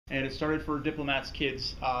And it started for diplomats'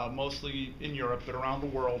 kids, mostly in Europe, but around the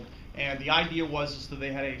world. And the idea was that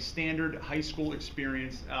they had a standard high school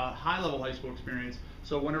experience, high-level high school experience.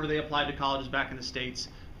 So whenever they applied to colleges back in the States,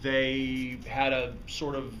 they had a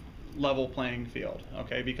sort of level playing field,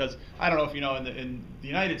 okay? Because I don't know if you know, in the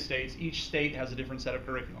United States, each state has a different set of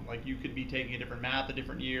curriculum. Like you could be taking a different math a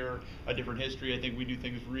different year, a different history. I think we do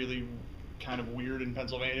things really kind of weird in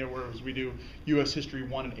Pennsylvania, whereas we do U.S. History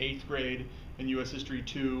 1 in 8th grade and U.S. History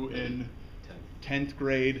 2 in 10th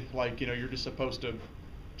grade. Like, you know, you're just supposed to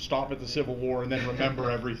stop at the Civil War and then remember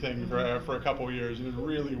everything for a couple of years. It was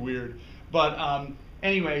really weird. But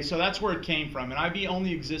anyway, so that's where it came from. And IB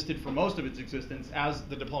only existed for most of its existence as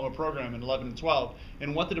the diploma program in 11 and 12.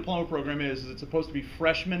 And what the diploma program is it's supposed to be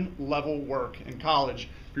freshman level work in college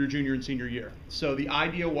for your junior and senior year. So the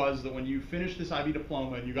idea was that when you finished this IB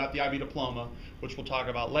diploma and you got the IB diploma, which we'll talk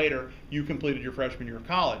about later, you completed your freshman year of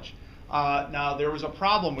college. Now there was a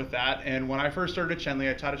problem with that, and when I first started at Schenley,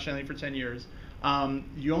 I taught at Schenley for 10 years,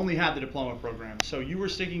 you only had the diploma program. So you were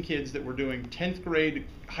sticking kids that were doing 10th grade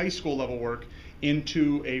high school level work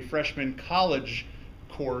into a freshman college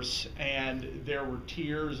course, and there were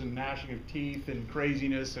tears and gnashing of teeth and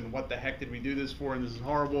craziness and what the heck did we do this for, and this is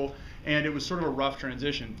horrible, and it was sort of a rough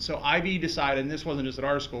transition. So IB decided, and this wasn't just at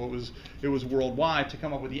our school, it was worldwide, to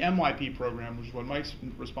come up with the MYP program, which is what Mike's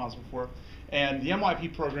responsible for. And the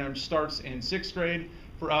MYP program starts in 6th grade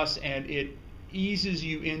for us, and it eases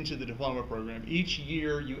you into the diploma program. Each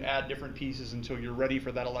year you add different pieces until you're ready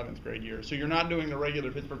for that 11th grade year. So you're not doing the regular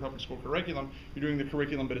Pittsburgh Public School curriculum, you're doing the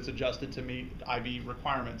curriculum, but it's adjusted to meet IB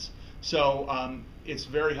requirements. So it's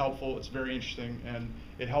very helpful, it's very interesting, and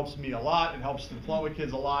it helps me a lot, it helps the diploma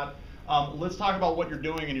kids a lot. Let's talk about what you're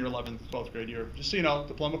doing in your 11th, 12th grade year. Just so you know,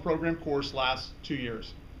 diploma program course lasts 2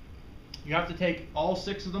 years. You have to take all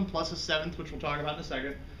 6 of them plus a 7th, which we'll talk about in a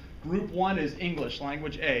second. Group 1 is English,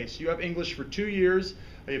 language A. So you have English for 2 years.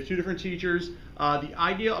 You have 2 different teachers. The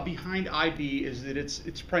idea behind IB is that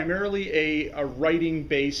it's primarily a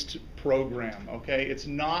writing-based program, okay? It's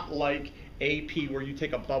not like AP where you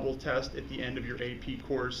take a bubble test at the end of your AP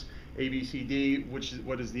course, A, B, C, D,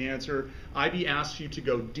 what is the answer? IB asks you to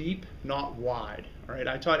go deep, not wide, all right?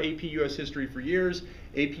 I taught AP US History for years.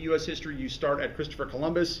 AP US History, you start at Christopher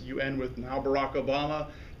Columbus, you end with now Barack Obama.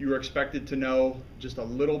 You are expected to know just a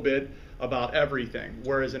little bit about everything.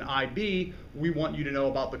 Whereas in IB, we want you to know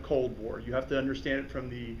about the Cold War. You have to understand it from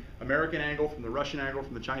the American angle, from the Russian angle,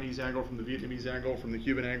 from the Chinese angle, from the Vietnamese angle, from the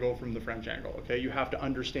Cuban angle, from the French angle, okay? You have to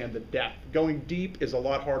understand the depth. Going deep is a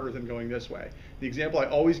lot harder than going this way. The example I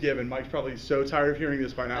always give, and Mike's probably so tired of hearing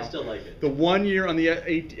this by now. I still like it. The 1 year on the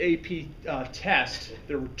AP test,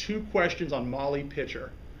 there were 2 questions on Molly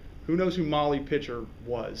Pitcher. Who knows who Molly Pitcher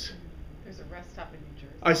was? There's a rest stop in New Jersey.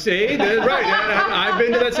 I see, right. I've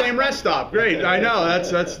been to that same rest stop. Great, I know.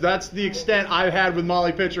 That's the extent I've had with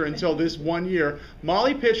Molly Pitcher until this 1 year.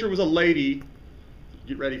 Molly Pitcher was a lady.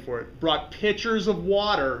 Get ready for it. Brought pitchers of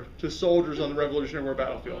water to soldiers on the Revolutionary War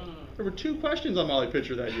battlefield. There were 2 questions on Molly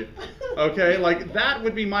Pitcher that year. Okay, like that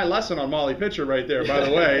would be my lesson on Molly Pitcher right there. By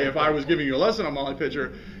the way, if I was giving you a lesson on Molly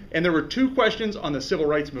Pitcher, and there were 2 questions on the Civil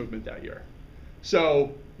Rights Movement that year.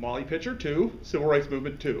 So Molly Pitcher 2, Civil Rights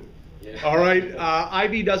Movement 2. Yeah. All right,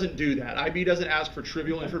 IB doesn't do that. IB doesn't ask for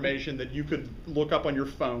trivial information that you could look up on your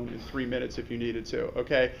phone in 3 minutes if you needed to,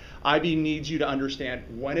 okay? IB needs you to understand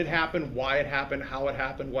when it happened, why it happened, how it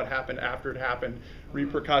happened, what happened after it happened,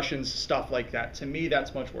 repercussions, stuff like that. To me,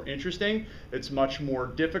 that's much more interesting. It's much more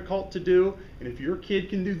difficult to do, and if your kid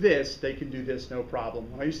can do this, they can do this no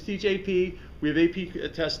problem. When I used to teach AP, we have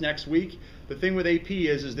AP tests next week. The thing with AP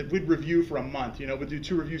is that we'd review for a month. You know, we'd do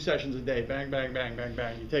 2 review sessions a day. Bang, bang, bang, bang,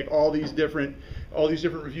 bang. You take all these different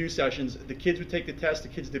review sessions. The kids would take the test. The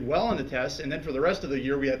kids did well on the test, and then for the rest of the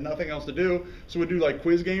year, we had nothing else to do. So we'd do like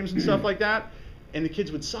quiz games and stuff like that. And the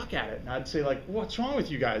kids would suck at it. And I'd say like, what's wrong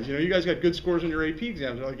with you guys? You know, you guys got good scores on your AP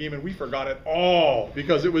exams. They're like, Eamon, we forgot it all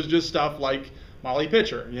because it was just stuff like Molly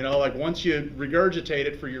Pitcher. You know, like once you regurgitate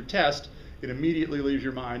it for your test, it immediately leaves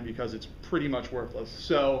your mind because it's pretty much worthless.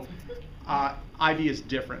 So IB is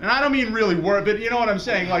different. And I don't mean really but you know what I'm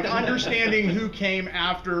saying? Like understanding who came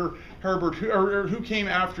after Herbert, or who came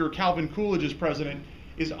after Calvin Coolidge as president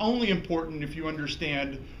is only important if you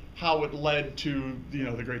understand how it led to, you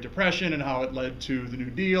know, the Great Depression and how it led to the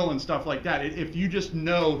New Deal and stuff like that. If you just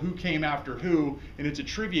know who came after who and it's a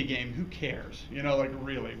trivia game, who cares? You know, like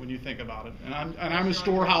really, when you think about it. And I'm a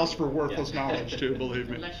storehouse for worthless knowledge too, believe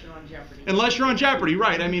me. Unless you're on Jeopardy. Unless you're on Jeopardy,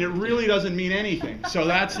 right? I mean, it really doesn't mean anything. So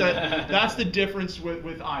that's the difference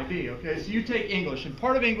with IB. Okay, so you take English, and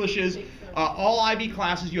part of English is all IB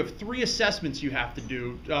classes. You have 3 assessments you have to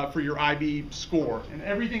do for your IB score, and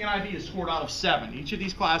everything in IB is scored out of 7. Each of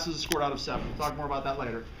these classes passes a score out of 7. We'll talk more about that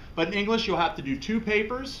later. But in English, you'll have to do 2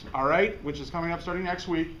 papers, all right, which is coming up starting next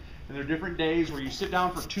week. And there are different days where you sit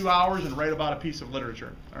down for 2 hours and write about a piece of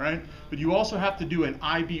literature, all right? But you also have to do an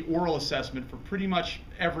IB oral assessment for pretty much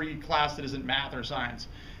every class that isn't math or science.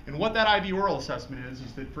 And what that IB oral assessment is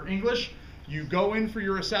that for English, you go in for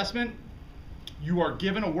your assessment, you are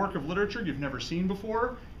given a work of literature you've never seen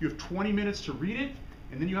before, you have 20 minutes to read it,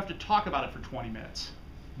 and then you have to talk about it for 20 minutes.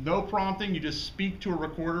 No prompting, you just speak to a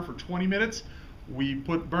recorder for 20 minutes. We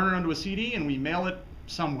burn it onto a CD and we mail it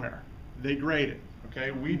somewhere. They grade it.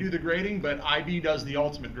 Okay, we do the grading, but IB does the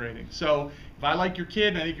ultimate grading. So if I like your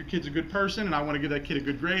kid and I think your kid's a good person and I want to give that kid a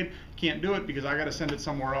good grade, can't do it because I got to send it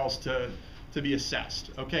somewhere else to be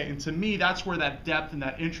assessed. Okay, and to me, that's where that depth and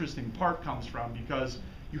that interesting part comes from, because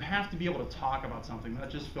you have to be able to talk about something, not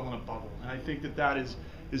just fill in a bubble. And I think that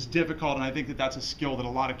is difficult, and I think that that's a skill that a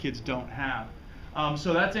lot of kids don't have.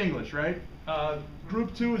 So that's English, right?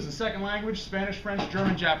 Group 2 is the second language: Spanish, French,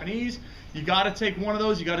 German, Japanese. You got to take one of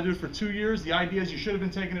those. You got to do it for 2 years. The idea is you should have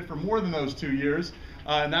been taking it for more than those 2 years,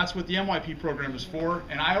 and that's what the MYP program is for.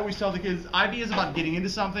 And I always tell the kids, IB is about getting into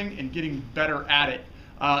something and getting better at it.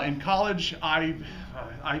 In college, I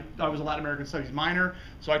was a Latin American Studies minor,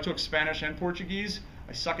 so I took Spanish and Portuguese.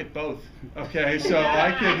 I suck at both. Okay, so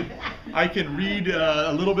I can read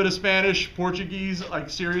a little bit of Spanish, Portuguese. Like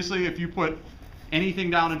seriously, if you put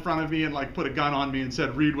anything down in front of me and like put a gun on me and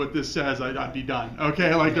said, read what this says, I'd be done.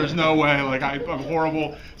 Okay, like there's no way, like I'm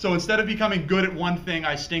horrible. So instead of becoming good at one thing,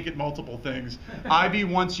 I stink at multiple things. IB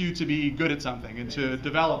wants you to be good at something and to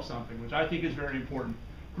develop something, which I think is very important.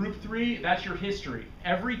 Group 3, that's your history.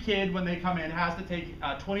 Every kid, when they come in, has to take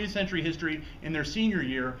 20th century history in their senior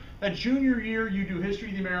year. That junior year, you do history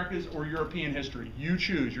of the Americas or European history. You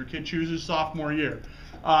choose. Your kid chooses sophomore year.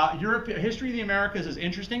 History of the Americas is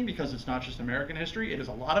interesting because it's not just American history. It is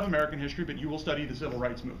a lot of American history, but you will study the Civil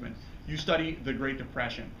Rights Movement. You study the Great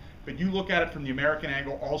Depression. But you look at it from the American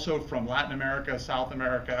angle, also from Latin America, South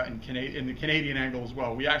America, and the Canadian angle as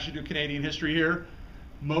well. We actually do Canadian history here.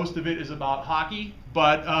 Most of it is about hockey,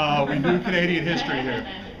 but we do Canadian history here,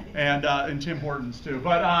 and Tim Hortons too.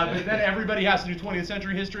 But then everybody has to do 20th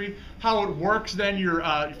century history. How it works then,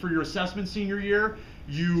 for your assessment senior year,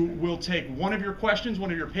 you will take one of your questions,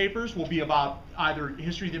 one of your papers will be about either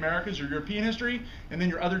history of the Americas or European history, and then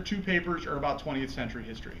your other 2 papers are about 20th century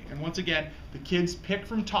history. And once again, the kids pick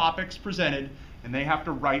from topics presented, and they have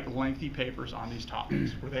to write lengthy papers on these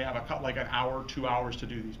topics, where they have like an hour, 2 hours to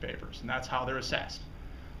do these papers, and that's how they're assessed.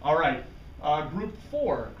 All right, Group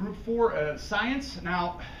 4. Group 4, science.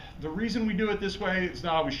 Now, the reason we do it this way, it's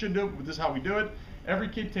not how we should do it, but this is how we do it. Every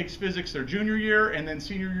kid takes physics their junior year, and then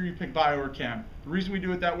senior year you pick bio or chem. The reason we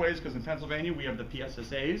do it that way is because in Pennsylvania we have the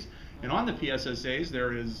PSSAs, and on the PSSAs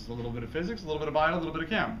there is a little bit of physics, a little bit of bio, a little bit of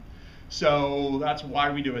chem. So that's why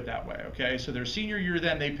we do it that way, okay? So their senior year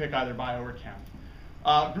then they pick either bio or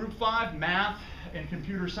chem. Group 5, math and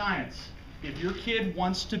computer science. If your kid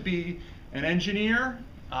wants to be an engineer,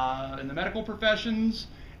 in the medical professions,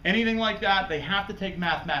 anything like that, they have to take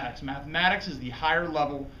mathematics. Mathematics is the higher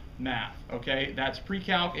level math, okay? That's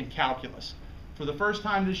pre-calc and calculus. For the first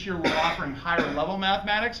time this year, we're offering higher level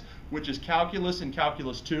mathematics, which is calculus and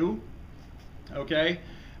calculus 2, okay?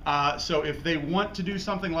 So if they want to do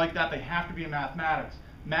something like that, they have to be in mathematics.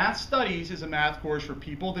 Math studies is a math course for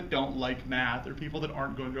people that don't like math or people that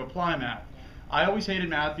aren't going to apply math. I always hated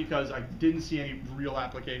math because I didn't see any real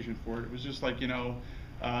application for it. It was just like, you know,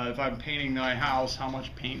 if I'm painting my house, how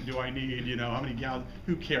much paint do I need? You know, how many gallons?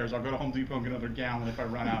 Who cares? I'll go to Home Depot and get another gallon if I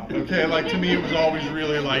run out. Okay, like to me it was always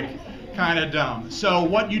really like kind of dumb. So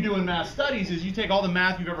what you do in math studies is you take all the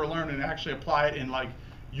math you've ever learned and actually apply it in like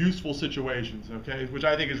useful situations, okay? Which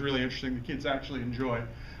I think is really interesting. The kids actually enjoy.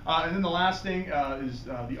 And then the last thing is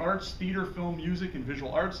the arts, theater, film, music, and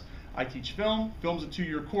visual arts. I teach film. Film's a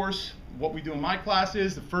 2-year course. What we do in my class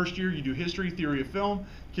is the first year you do history, theory of film.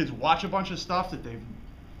 Kids watch a bunch of stuff that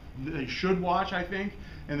they should watch, I think,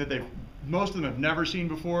 and that most of them have never seen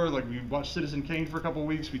before. Like we watched Citizen Kane for a couple of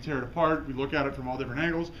weeks, we tear it apart, we look at it from all different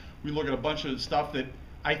angles, we look at a bunch of stuff that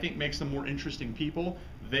I think makes them more interesting people.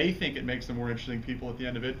 They think it makes them more interesting people at the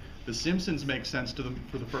end of it. The Simpsons make sense to them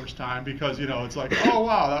for the first time because, you know, it's like, oh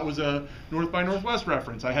wow, that was a North by Northwest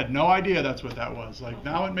reference. I had no idea that's what that was. Like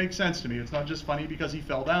now it makes sense to me. It's not just funny because he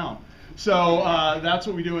fell down. So that's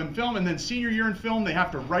what we do in film. And then senior year in film, they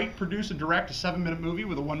have to write, produce, and direct a 7-minute movie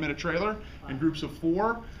with a 1-minute trailer in groups of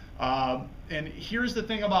 4. And here's the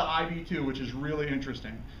thing about IB2, which is really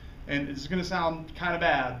interesting. And it's going to sound kind of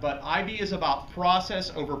bad, but IB is about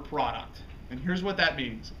process over product. And here's what that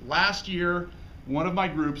means. Last year, one of my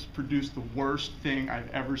groups produced the worst thing I've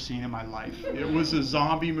ever seen in my life. It was a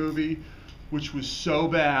zombie movie. which was so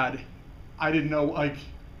bad, I didn't know, like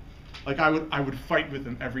I would fight with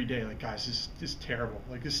them every day, like, guys, this is terrible.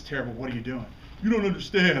 Like, this is terrible. What are you doing? You don't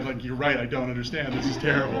understand. Like, you're right, I don't understand. This is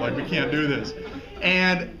terrible. Like, we can't do this.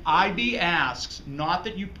 And IB asks, not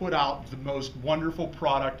that you put out the most wonderful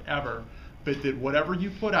product ever, but that whatever you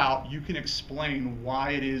put out, you can explain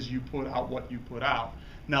why it is you put out what you put out.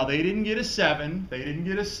 Now, they didn't get a 7, they didn't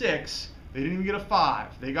get a 6, they didn't even get a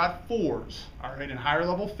 5. They got 4s, all right, in higher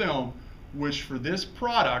level film, which for this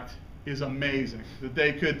product is amazing that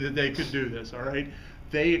they could do this, all right?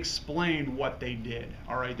 They explained what they did,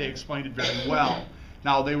 all right? They explained it very well.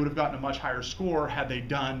 Now, they would have gotten a much higher score had they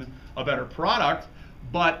done a better product,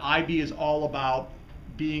 but IB is all about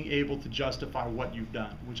being able to justify what you've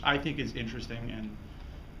done, which I think is interesting and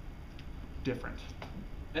different.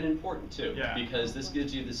 And important too, Yeah. because this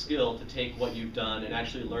gives you the skill to take what you've done and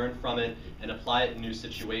actually learn from it and apply it in new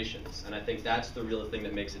situations. And I think that's the real thing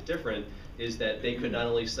that makes it different, is that they could not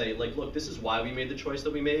only say, like, look, this is why we made the choice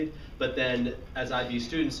that we made, but then as IB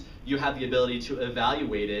students, you have the ability to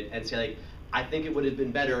evaluate it and say, like, I think it would have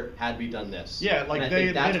been better had we done this. Yeah, like, and I they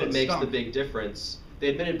think that's admitted what it makes the stunk. big difference. They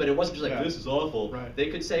admitted, but it wasn't just like, Yeah. this is awful. Right. They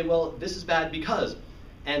could say, well, this is bad because.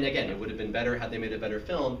 And again, it would have been better had they made a better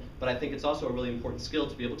film, but I think it's also a really important skill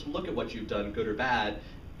to be able to look at what you've done, good or bad,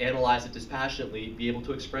 analyze it dispassionately, be able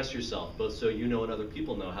to express yourself, both so you know and other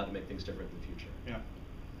people know how to make things different in the future.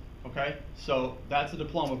 Yeah. Okay, so that's a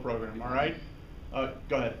diploma program, all right? Go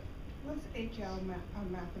ahead. What's HL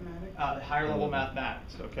mathematics? Higher level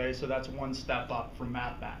mathematics, okay? So that's one step up from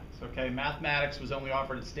mathematics, okay? Mathematics was only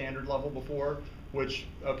offered at standard level before, which,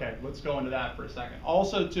 okay, let's go into that for a second.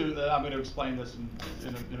 Also, too, I'm going to explain this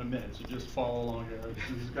in a minute, so just follow along here.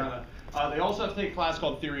 This is kinda, they also have to take a class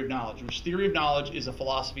called Theory of Knowledge, which Theory of Knowledge is a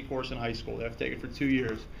philosophy course in high school. They have to take it for 2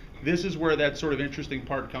 years. This is where that sort of interesting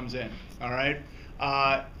part comes in, all right?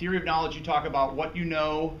 Theory of Knowledge, you talk about what you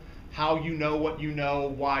know, how you know what you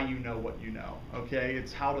know, why you know what you know, okay?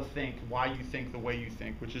 It's how to think, why you think the way you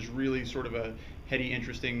think, which is really sort of a heady,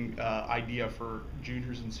 interesting idea for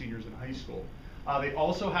juniors and seniors in high school. They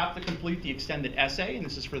also have to complete the extended essay, and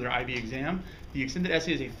this is for their IB exam. The extended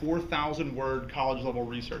essay is a 4,000-word college-level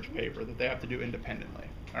research paper that they have to do independently,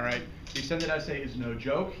 all right? The extended essay is no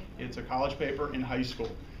joke. It's a college paper in high school.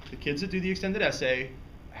 The kids that do the extended essay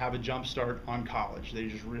have a jump start on college. They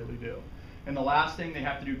just really do. And the last thing, they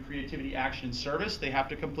have to do creativity, action, service. They have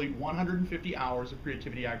to complete 150 hours of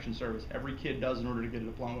creativity, action, service. Every kid does in order to get a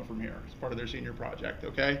diploma from here as part of their senior project,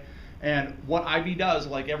 okay? And what IB does,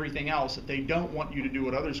 like everything else, they don't want you to do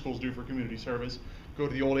what other schools do for community service, go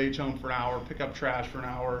to the old age home for an hour, pick up trash for an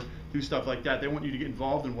hour, do stuff like that. They want you to get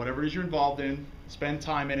involved in whatever it is you're involved in, spend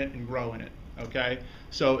time in it, and grow in it, okay?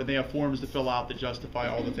 So they have forms to fill out that justify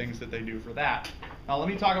all the things that they do for that. Now let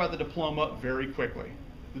me talk about the diploma very quickly.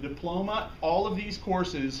 The diploma, all of these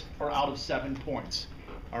courses are out of 7 points,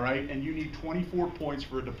 all right? And you need 24 points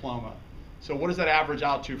for a diploma. So what does that average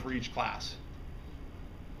out to for each class?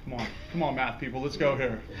 Come on, math people, let's go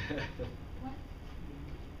here.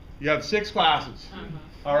 You have 6 classes,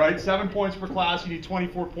 all right? 7 points per class, you need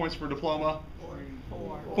 24 points for a diploma.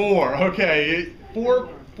 4, okay. 4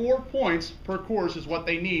 points per course is what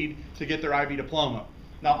they need to get their IB diploma.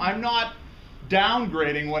 Now, I'm not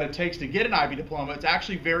downgrading what it takes to get an IB diploma. It's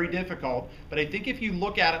actually very difficult, but I think if you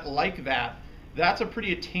look at it like that, that's a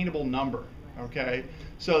pretty attainable number, okay?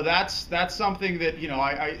 So that's something that, you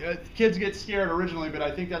know, kids get scared originally, but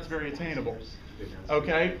I think that's very attainable,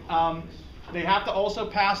 okay? They have to also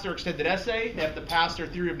pass their extended essay, they have to pass their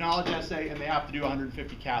theory of knowledge essay, and they have to do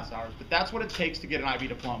 150 CAS hours. But that's what it takes to get an IB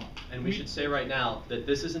diploma. And we should say right now that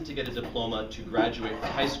this isn't to get a diploma to graduate from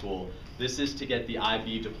high school. This is to get the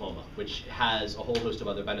IB diploma, which has a whole host of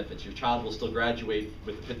other benefits. Your child will still graduate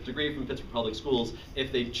with a degree from Pittsburgh Public Schools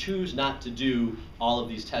if they choose not to do all of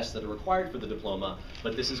these tests that are required for the diploma.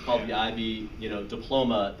 But this is called the IB,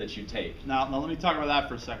 diploma that you take. Now let me talk about that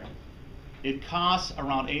for a second. It costs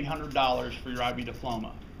around $800 for your IB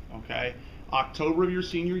diploma, okay? October of your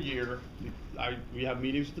senior year, we have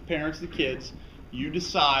meetings with the parents of the kids. You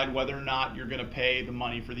decide whether or not you're gonna pay the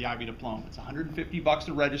money for the IB diploma. It's $150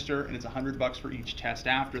 to register, and it's $100 for each test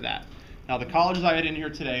after that. Now the colleges I had in here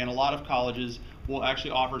today, and a lot of colleges will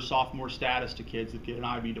actually offer sophomore status to kids that get an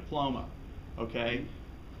IB diploma, okay?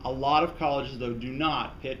 A lot of colleges though do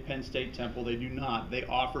not. Pitt, Penn State, Temple, they do not. They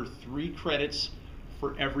offer 3 credits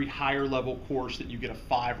for every higher level course that you get a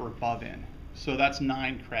 5 or above in. So that's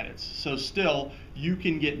 9 credits. So still, you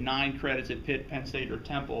can get 9 credits at Pitt, Penn State, or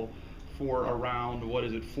Temple for around, what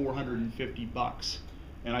is it, $450.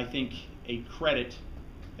 And I think a credit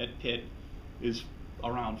at Pitt is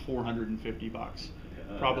around $450.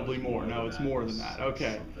 Probably it's more. more No, than it's that. more than It's that.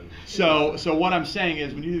 Okay. something. So what I'm saying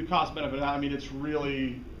is, when you do cost benefit, I mean, it's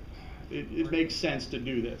really, it makes sense to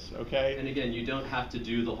do this. Okay. And again, you don't have to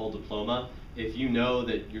do the whole diploma. If you know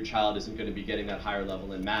that your child isn't going to be getting that higher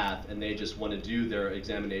level in math and they just want to do their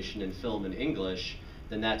examination in film and English,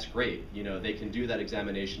 then that's great. You know, they can do that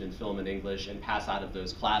examination in film and English and pass out of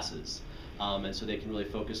those classes. And so they can really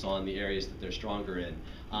focus on the areas that they're stronger in.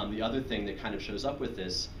 The other thing that kind of shows up with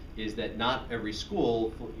this is that not every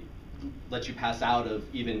school lets you pass out of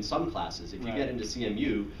even some classes. If you get into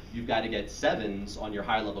CMU, you've got to get 7s on your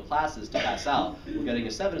higher level classes to pass out. Well, getting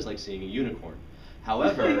a 7 is like seeing a unicorn.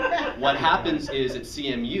 However, what happens is at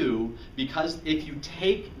CMU, because if you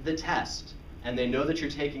take the test and they know that you're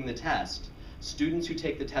taking the test, students who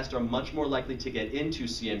take the test are much more likely to get into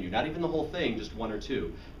CMU. Not even the whole thing, just 1 or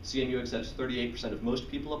 2. CMU accepts 38% of most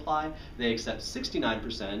people apply. They accept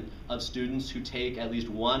 69% of students who take at least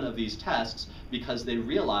one of these tests because they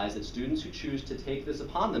realize that students who choose to take this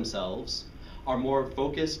upon themselves are more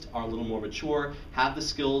focused, are a little more mature, have the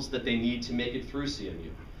skills that they need to make it through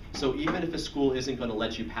CMU. So even if a school isn't going to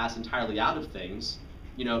let you pass entirely out of things,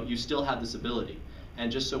 you know, you still have this ability.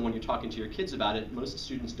 And just so when you're talking to your kids about it, most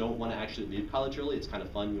students don't want to actually leave college early. It's kind of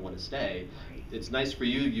fun, you want to stay. It's nice for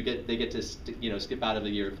you, they get to skip out of a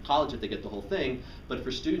year of college if they get the whole thing. But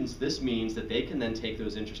for students, this means that they can then take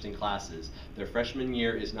those interesting classes. Their freshman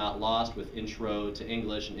year is not lost with intro to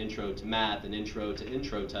English and intro to math and intro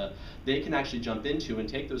to, they can actually jump into and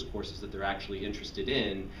take those courses that they're actually interested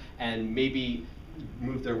in and maybe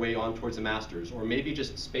move their way on towards a master's, or maybe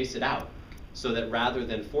just space it out so that rather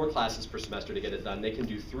than 4 classes per semester to get it done, they can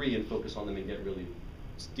do 3 and focus on them and get really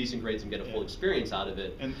decent grades and get a full experience out of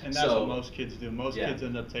it. And that's what most kids do. Most kids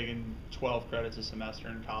end up taking 12 credits a semester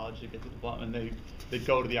in college to get the diploma, and they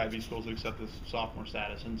go to the IB schools to accept this sophomore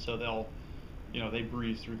status, and so they'll, they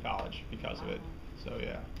breeze through college because of it. So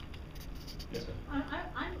yeah.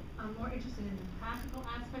 I'm more interested in the practical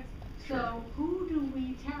aspects. So who do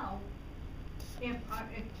we tell if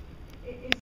is